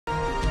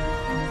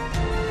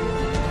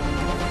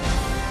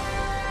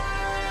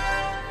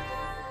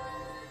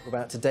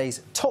about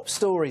today's top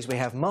stories. We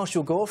have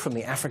Marshall Gore from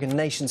the African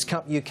Nations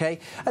Cup UK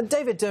and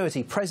David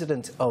Doherty,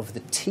 president of the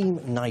Team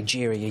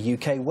Nigeria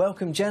UK.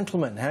 Welcome,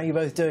 gentlemen. How are you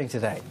both doing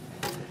today?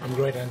 I'm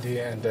great, Andy,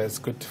 and it's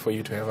good for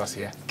you to have us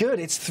here.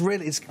 Good. It's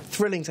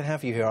thrilling to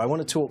have you here. I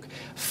want to talk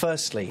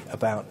firstly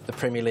about the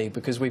Premier League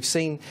because we've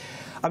seen,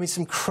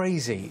 some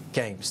crazy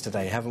games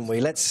today, haven't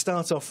we? Let's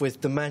start off with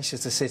the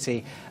Manchester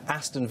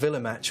City-Aston Villa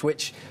match,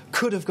 which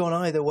could have gone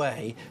either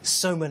way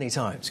so many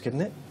times,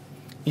 couldn't it?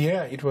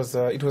 Yeah, it was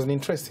an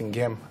interesting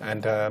game,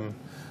 and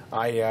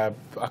I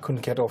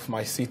couldn't get off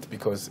my seat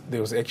because there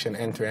was action,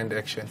 end-to-end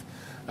action.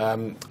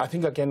 I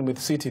think, again, with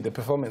City, the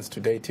performance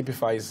today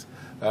typifies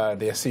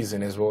their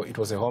season as well. It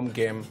was a home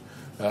game,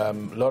 a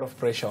lot of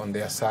pressure on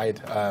their side.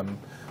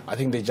 I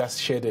think they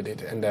just shaded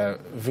it, and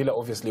Villa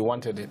obviously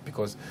wanted it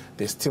because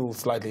they're still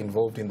slightly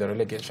involved in the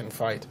relegation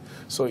fight.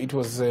 So it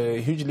was a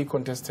hugely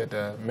contested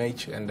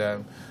match, and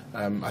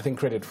I think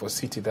credit for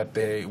City that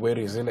they were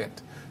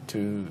resilient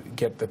to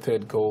get the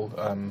third goal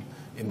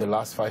in the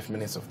last 5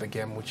 minutes of the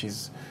game, which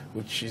is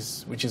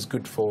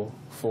good for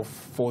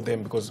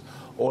them because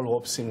all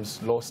hope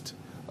seems lost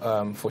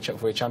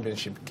for a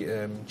championship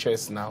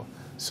chase now.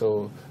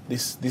 So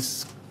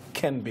this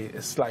can be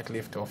a slight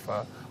lift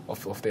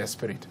of their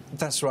spirit.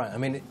 That's right. I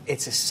mean,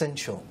 it's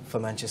essential for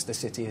Manchester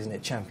City, isn't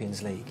it?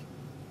 Champions League.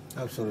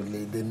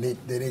 Absolutely.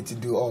 They need to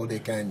do all they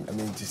can.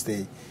 To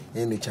stay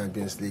in the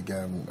Champions League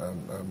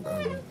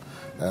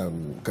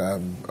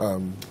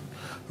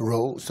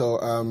role.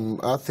 So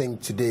I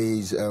think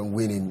today's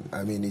winning,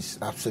 is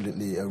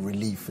absolutely a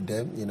relief for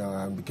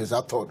them. Because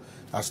I thought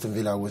Aston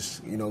Villa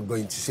was,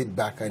 going to sit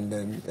back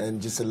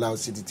and just allow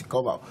City to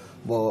come out.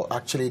 But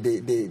actually,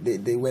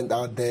 they went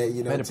out there,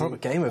 made a proper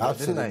game of it,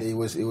 didn't they? It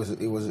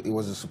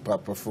was a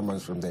superb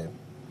performance from them.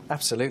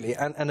 Absolutely.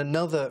 And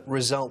another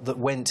result that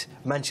went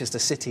Manchester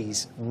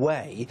City's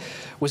way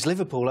was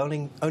Liverpool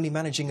only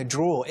managing a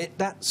draw.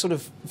 That sort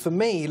of, for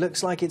me,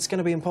 looks like it's going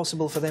to be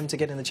impossible for them to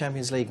get in the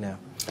Champions League now.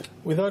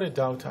 Without a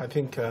doubt, I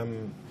think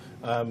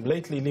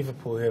lately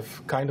Liverpool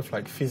have kind of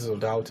like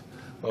fizzled out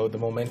the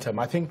momentum.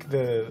 I think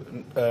the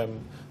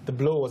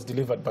blow was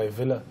delivered by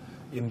Villa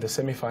in the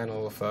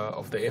semi-final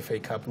of the FA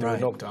Cup. They were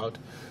knocked out.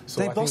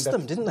 So they bossed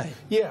them, didn't they?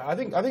 Yeah, I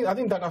think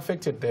that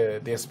affected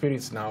their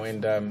spirits now,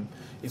 and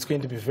it's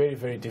going to be very,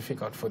 very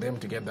difficult for them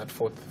to get that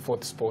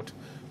fourth spot,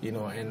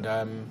 and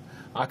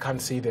I can't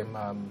see them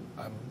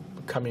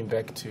coming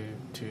back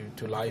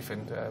to life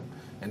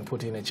and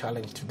put in a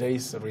challenge.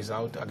 Today's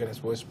result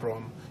against West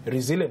Brom, a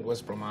resilient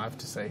West Brom, I have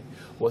to say,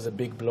 was a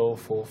big blow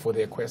for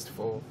their quest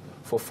for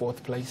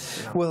fourth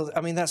place. Well,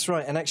 that's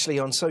right. And actually,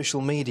 on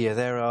social media,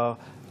 there are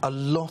a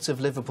lot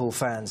of Liverpool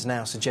fans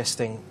now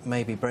suggesting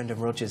maybe Brendan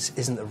Rodgers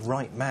isn't the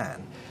right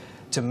man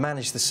to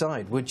manage the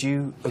side. Would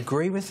you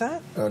agree with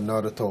that?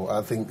 Not at all.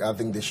 I think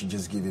they should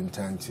just give him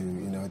time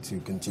to to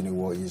continue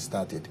what he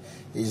started.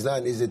 It's not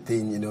an easy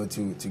thing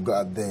to go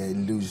out there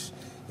and lose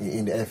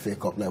in the FA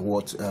Cup, like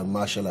what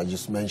Marshall had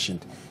just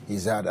mentioned.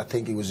 I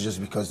think it was just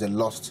because they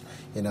lost,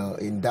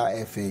 in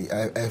that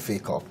FA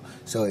Cup.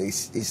 So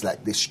it's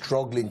like they're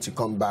struggling to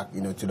come back,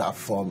 to that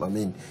form.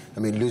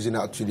 Losing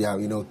out to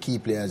their, key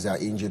players that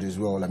are injured as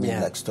well.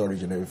 Like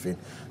Storage and everything.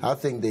 I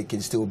think they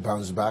can still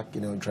bounce back,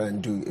 try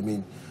and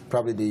do.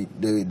 Probably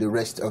the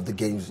rest of the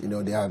games,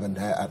 they haven't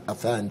had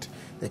at hand.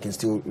 They can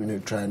still,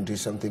 try and do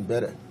something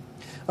better.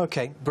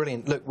 Okay,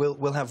 brilliant. Look,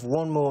 we'll have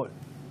one more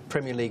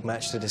Premier League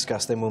match to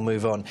discuss, then we'll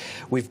move on.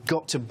 We've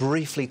got to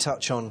briefly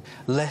touch on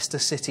Leicester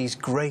City's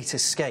great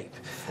escape.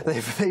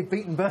 They've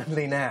beaten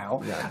Burnley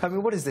now. Yeah.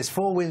 What is this?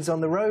 4 wins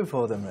on the road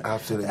for them.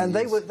 Absolutely. And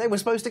they were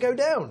supposed to go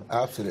down.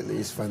 Absolutely,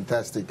 it's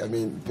fantastic.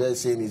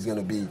 Persson is going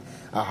to be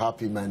a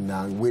happy man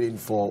now, winning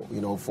 4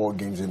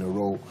 games in a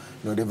row.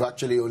 They've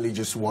actually only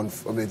just won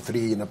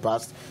 3 in the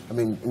past.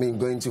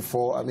 Going to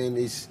 4.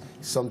 It's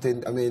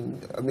something.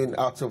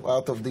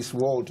 Out of this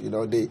world.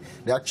 They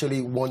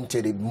actually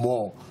wanted it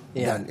more.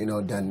 Yeah.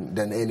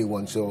 than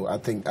anyone. So I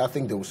think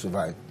they will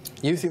survive.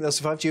 You think they'll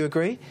survive? Do you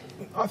agree?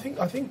 I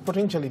think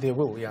potentially they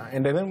will. Yeah.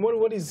 And then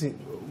what is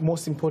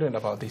most important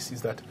about this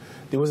is that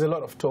there was a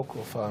lot of talk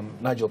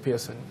of Nigel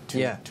Pearson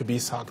to be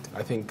sacked.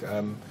 I think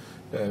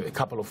a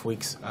couple of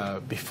weeks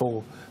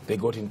before they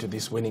got into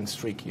this winning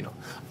streak. I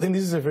think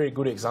this is a very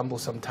good example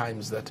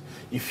sometimes that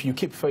if you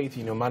keep faith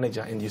in your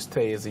manager and you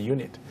stay as a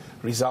unit,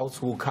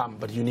 results will come,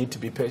 but you need to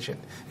be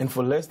patient. And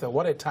for Leicester,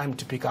 what a time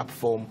to pick up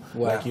form,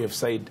 like you have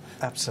said.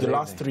 Absolutely. The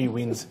last 3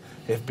 wins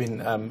have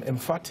been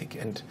emphatic,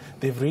 and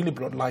they've really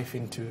brought life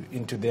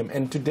into them.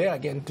 And today,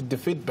 again, to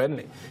defeat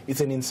Burnley, it's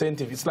an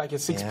incentive. It's like a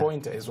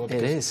 6-pointer as well.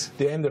 It is.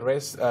 They're in the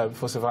race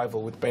for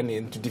survival with Burnley,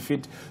 and to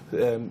defeat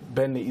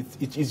Burnley,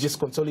 it just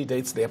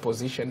consolidates their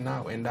position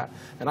now. And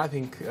I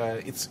think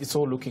it's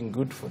all looking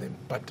good for them,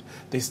 but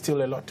there's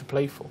still a lot to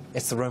play for.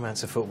 It's the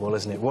romance of football,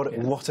 isn't it?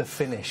 What a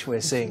finish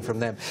we're seeing from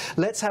them.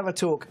 Let's have a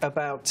talk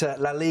about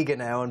La Liga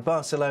now and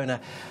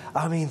Barcelona.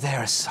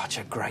 They're such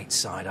a great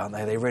side, aren't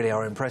they? They really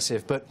are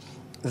impressive, but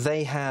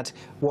they had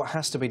what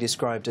has to be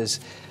described as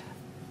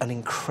an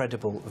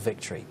incredible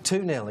victory.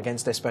 2-0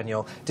 against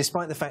Espanyol,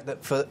 despite the fact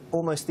that for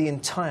almost the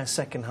entire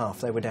second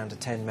half they were down to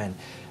 10 men.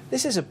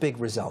 This is a big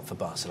result for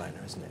Barcelona,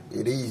 isn't it?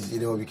 It is, you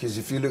know, because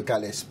if you look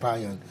at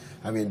Espanyol,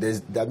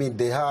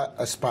 they are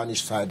a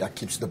Spanish side that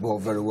keeps the ball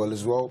very well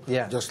as well.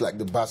 Yeah. Just like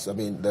the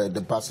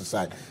Barca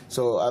side.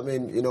 So,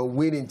 you know,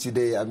 winning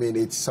today,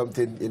 it's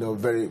something, you know,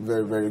 very,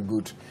 very, very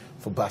good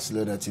for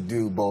Barcelona to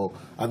do. But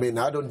I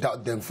don't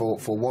doubt them for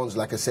once.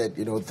 Like I said,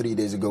 you know, 3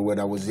 days ago when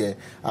I was there,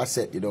 I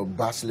said, you know,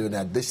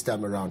 Barcelona this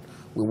time around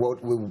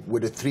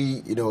with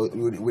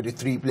the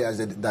three players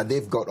that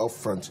they've got up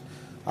front.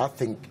 I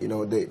think, you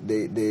know,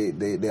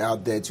 they're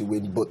out there to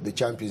win both the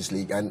Champions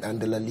League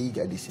and the La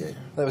Liga this year.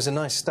 There was a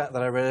nice stat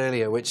that I read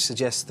earlier which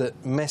suggests that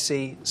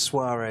Messi,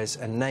 Suarez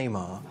and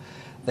Neymar,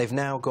 they've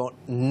now got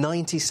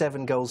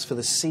 97 goals for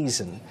the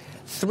season.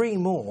 3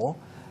 more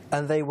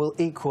and they will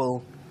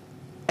equal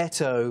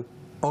Eto'o,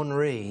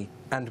 Henry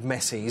and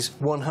Messi's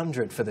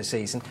 100 for the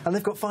season, and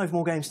they've got 5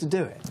 more games to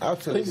do it.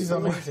 Absolutely. This is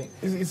amazing.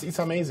 It's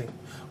amazing.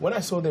 When I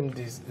saw them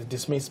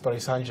dismiss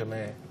Paris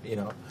Saint-Germain, you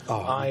know...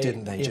 Oh,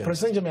 didn't they just? Paris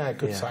Saint-Germain are a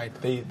good side.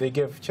 They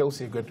gave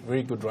Chelsea a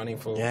very good running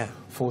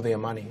for their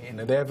money. You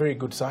know, they're a very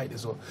good side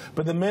as well.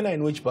 But the manner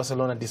in which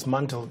Barcelona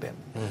dismantled them,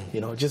 you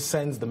know, just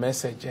sends the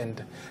message.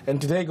 And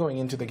today, going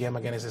into the game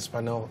against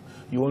Espanyol,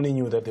 you only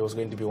knew that there was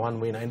going to be one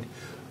winner. And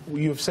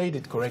you've said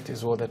it correct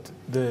as well, that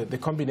the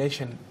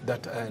combination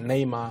that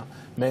Neymar,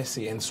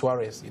 Messi and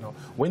Suarez, you know,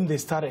 when they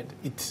started,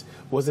 it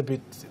was a bit,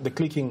 the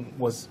clicking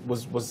was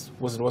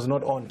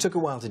not on. It took a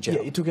while to gel.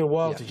 Yeah, it took a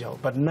while to gel.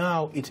 But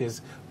now it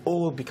has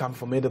all become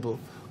formidable,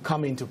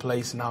 come into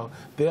place now.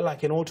 They're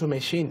like an auto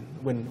machine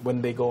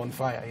when they go on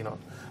fire, you know.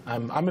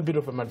 I'm a bit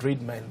of a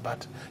Madrid man,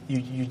 but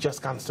you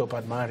just can't stop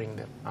admiring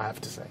them, I have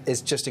to say.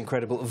 It's just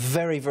incredible.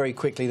 Very, very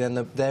quickly then,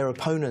 their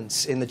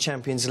opponents in the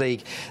Champions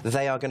League,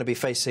 they are going to be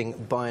facing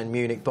Bayern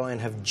Munich. Bayern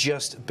have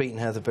just beaten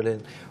Hertha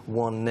Berlin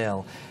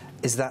 1-0.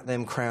 Is that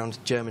them crowned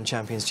German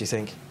champions, do you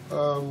think?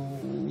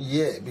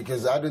 Yeah,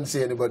 because I don't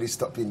see anybody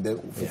stopping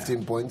them.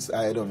 15 points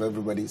ahead of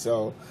everybody.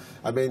 So,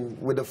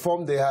 with the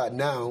form they have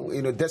now,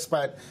 you know,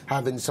 despite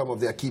having some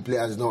of their key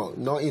players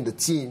not in the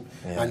team,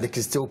 and they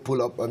can still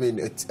pull up,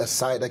 a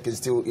side that can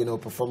still, you know,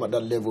 perform at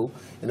that level.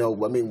 You know,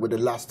 with the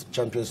last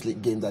Champions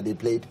League game that they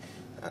played,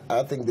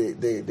 I think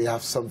they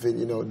have something,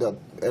 you know, that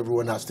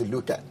everyone has to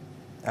look at.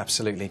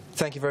 Absolutely.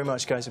 Thank you very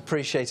much, guys.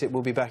 Appreciate it.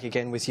 We'll be back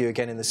again with you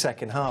again in the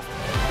second half.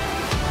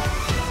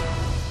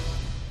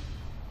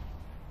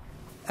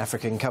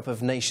 African Cup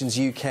of Nations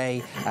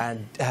UK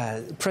and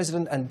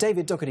President and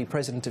David Doherty,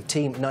 President of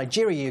Team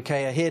Nigeria UK,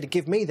 are here to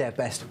give me their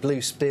best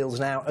blue spills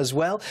now as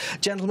well.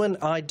 Gentlemen,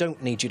 I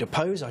don't need you to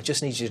pose. I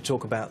just need you to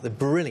talk about the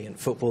brilliant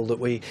football that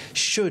we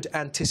should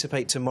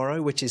anticipate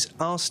tomorrow, which is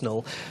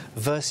Arsenal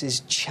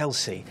versus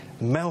Chelsea.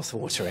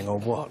 Mouth-watering or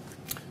what?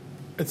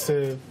 It's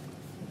an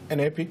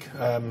epic,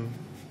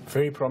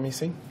 very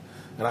promising,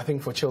 and I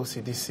think for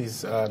Chelsea this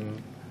is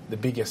the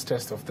biggest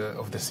test of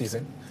the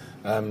season.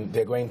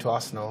 They're going to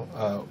Arsenal,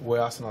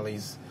 where Arsenal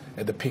is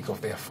at the peak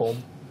of their form.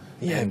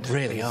 Yeah, and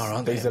really are,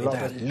 aren't they?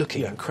 They're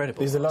looking incredible.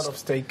 There's a lot of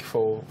stake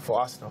for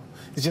Arsenal.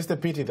 It's just a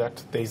pity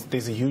that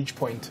there's a huge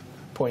point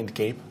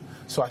gap.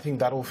 So I think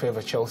that will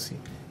favour Chelsea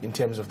in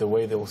terms of the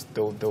way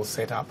they'll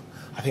set up.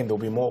 I think they'll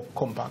be more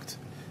compact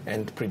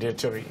and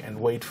predatory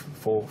and wait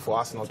for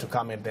Arsenal to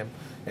come at them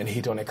and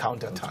hit on a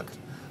counter-attack.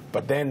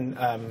 But then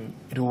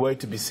it will wait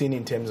to be seen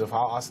in terms of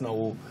how Arsenal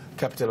will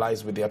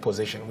capitalise with their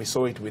possession. We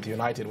saw it with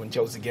United when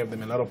Chelsea gave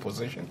them a lot of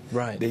possession.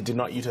 Right. They did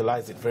not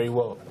utilise it very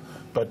well.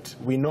 But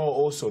we know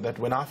also that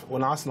when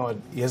Arsenal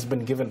has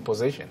been given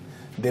possession,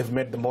 they've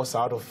made the most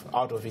out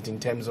of it in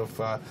terms of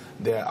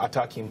their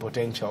attacking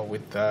potential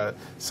with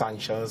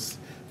Sanchez,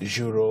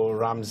 Giroud,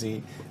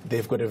 Ramsey.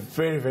 They've got a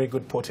very, very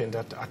good potent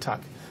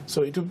attack.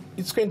 So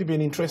it's going to be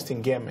an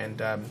interesting game, and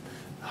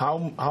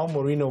how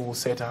Mourinho will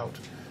set out.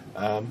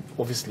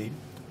 Obviously,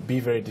 be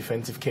very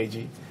defensive,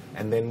 cagey,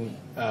 and then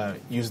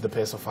use the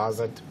pace of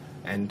Hazard,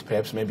 and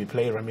perhaps maybe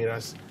play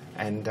Ramirez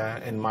and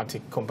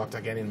Matic compact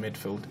again in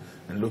midfield,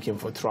 and looking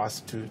for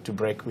thrust to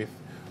break with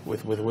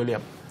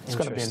William. It's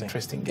going to be an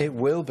interesting game. It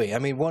will be.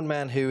 One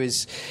man who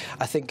is,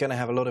 I think, going to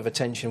have a lot of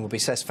attention will be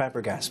Cesc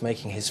Fabregas,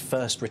 making his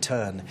first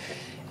return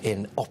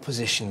in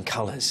opposition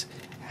colours.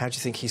 How do you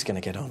think he's going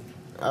to get on?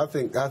 I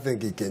think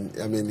he can.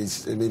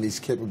 He's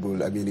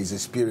capable. He's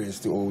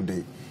experienced all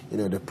the, you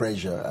know, the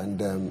pressure,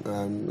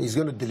 and he's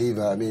going to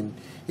deliver.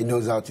 He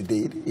knows how to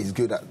do it. He's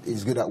good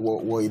at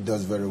what he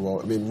does very well.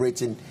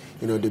 Rating,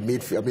 you know, the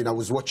midfield. I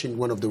was watching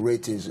one of the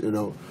ratings, you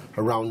know,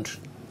 around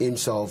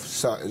himself,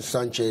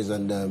 Sanchez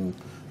and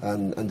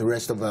the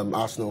rest of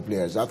Arsenal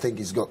players. I think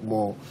he's got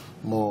more.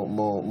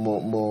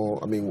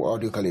 What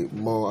do you call it?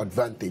 More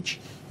advantage.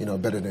 You know,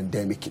 better than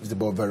them. He keeps the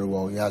ball very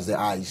well. He has the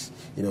eyes,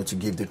 you know, to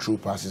give the true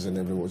passes and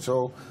everyone.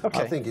 So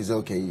I think he's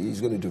okay. He's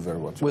going to do very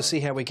well. We'll see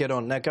how we get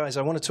on. Now, guys,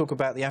 I want to talk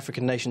about the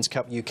African Nations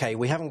Cup UK.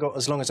 We haven't got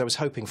as long as I was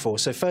hoping for.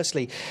 So,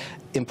 firstly,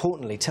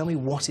 importantly, tell me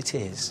what it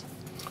is.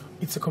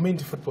 It's a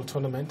community football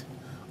tournament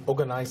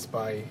organised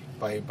by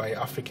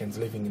Africans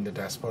living in the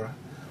diaspora,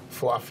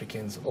 for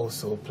Africans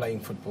also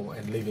playing football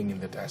and living in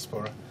the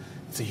diaspora.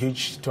 It's a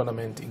huge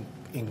tournament,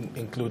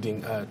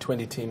 including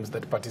 20 teams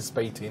that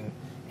participate in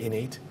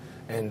it.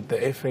 And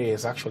the FA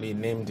has actually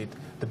named it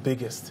the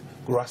biggest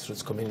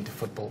grassroots community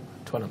football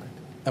tournament.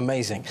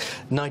 Amazing.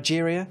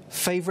 Nigeria,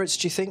 favourites,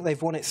 do you think?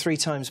 They've won it 3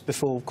 times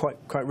before,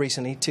 quite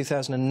recently,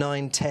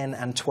 2009, 10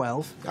 and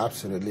 12.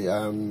 Absolutely.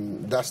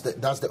 That's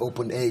the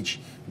open age.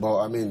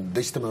 But, I mean,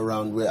 this time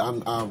around,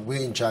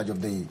 we're in charge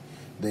of the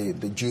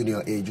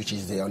junior age, which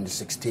is the under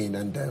 16,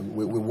 and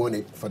we won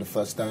it for the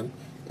first time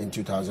in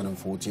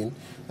 2014.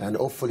 And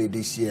hopefully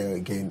this year,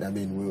 again, I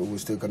mean, we're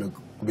still going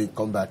to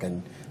come back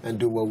and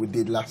do what we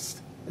did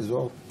last as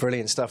well.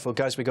 Brilliant stuff. Well,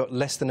 guys, we've got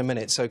less than a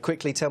minute, so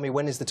quickly tell me,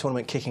 when is the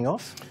tournament kicking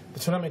off? The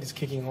tournament is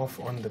kicking off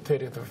on the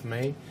 30th of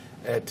May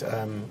at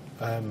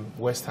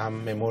West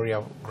Ham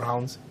Memorial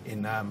Grounds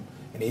in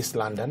East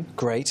London.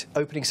 Great.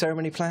 Opening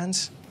ceremony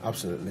plans?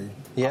 Absolutely.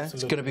 Yeah, Absolutely.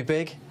 It's going to be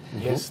big?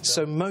 Yes.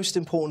 So most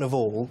important of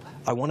all,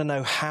 I want to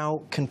know,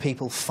 how can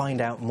people find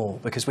out more?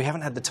 Because we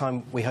haven't had the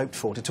time we hoped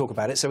for to talk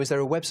about it. So is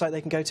there a website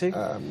they can go to?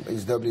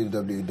 It's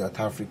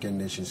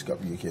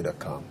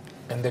www.africannationscupuk.com.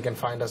 And they can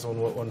find us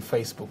on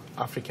Facebook,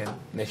 African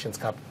Nations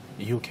Cup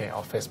UK,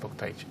 our Facebook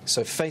page.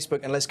 So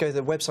Facebook, and let's go to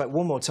the website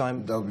one more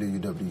time.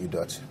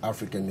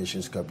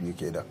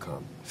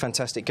 www.africannationscupuk.com.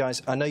 Fantastic,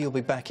 guys. I know you'll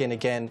be back in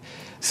again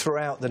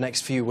throughout the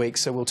next few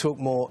weeks, so we'll talk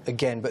more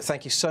again. But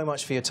thank you so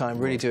much for your time.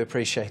 Really do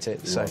appreciate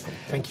it. You're welcome.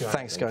 Thank you.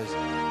 Thanks,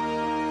 guys.